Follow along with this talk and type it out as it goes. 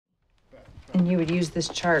And you would use this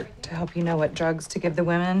chart to help you know what drugs to give the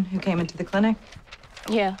women who came into the clinic?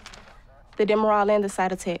 Yeah, the Demerol and the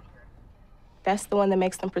Cytotec. That's the one that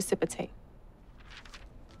makes them precipitate.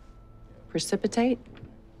 Precipitate?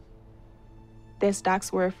 That's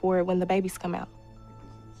Doc's word for it when the babies come out.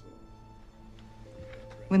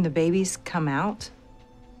 When the babies come out?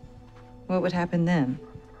 What would happen then,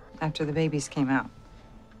 after the babies came out?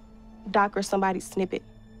 Doc or somebody snip it.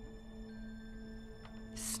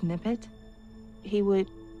 Snip it? He would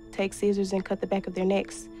take scissors and cut the back of their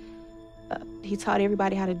necks. He taught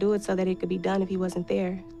everybody how to do it so that it could be done if he wasn't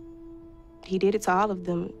there. He did it to all of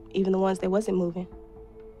them, even the ones that wasn't moving.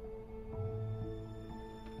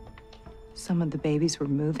 Some of the babies were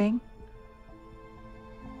moving?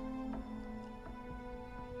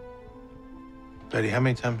 Betty, how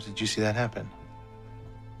many times did you see that happen?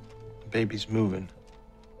 The baby's moving.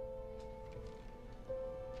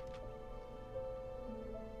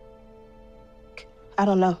 I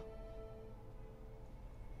don't know.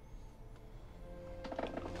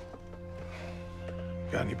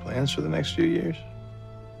 Got any plans for the next few years?